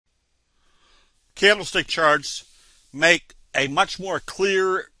Candlestick charts make a much more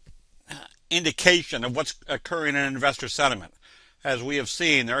clear indication of what's occurring in investor sentiment. As we have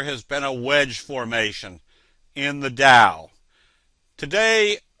seen, there has been a wedge formation in the Dow.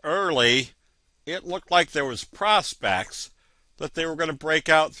 Today, early, it looked like there was prospects that they were going to break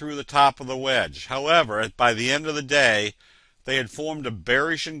out through the top of the wedge. However, by the end of the day, they had formed a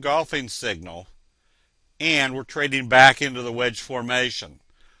bearish engulfing signal and were trading back into the wedge formation.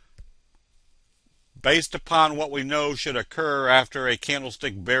 Based upon what we know should occur after a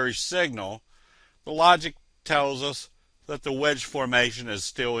candlestick bearish signal, the logic tells us that the wedge formation is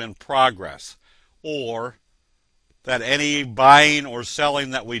still in progress, or that any buying or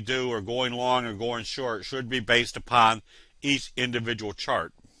selling that we do, or going long or going short, should be based upon each individual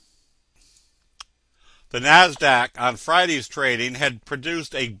chart. The Nasdaq on Friday's trading had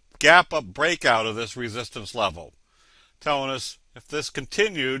produced a gap up breakout of this resistance level, telling us if this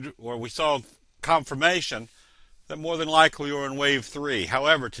continued, or we saw confirmation, that more than likely we're in wave 3.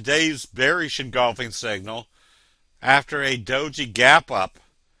 However, today's bearish engulfing signal after a doji gap up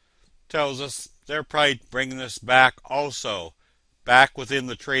tells us they're probably bringing this back also, back within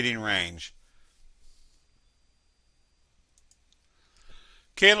the trading range.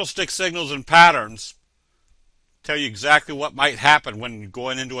 Candlestick signals and patterns tell you exactly what might happen when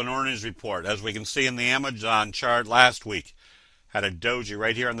going into an earnings report. As we can see in the Amazon chart last week, had a doji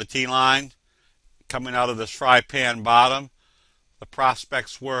right here on the T line coming out of this fry pan bottom. The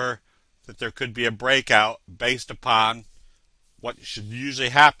prospects were that there could be a breakout based upon what should usually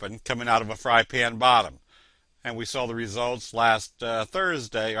happen coming out of a fry pan bottom. And we saw the results last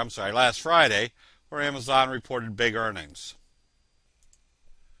Friday, where Amazon reported big earnings.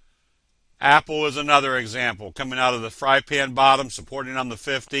 Apple is another example, coming out of the fry pan bottom, supporting on the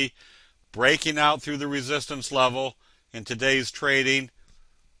 50, breaking out through the resistance level in today's trading,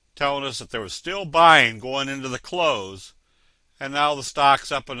 telling us that there was still buying going into the close, and now the stock's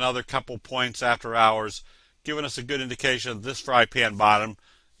up another couple points after hours, giving us a good indication that this fry pan bottom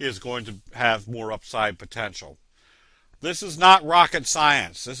is going to have more upside potential. This is not rocket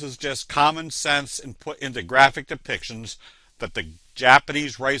science. This is just common sense and put into graphic depictions that the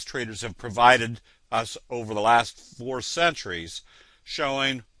Japanese rice traders have provided us over the last 4 centuries,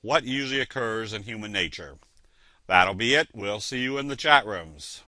 showing what usually occurs in human nature. That'll be it. We'll see you in the chat rooms.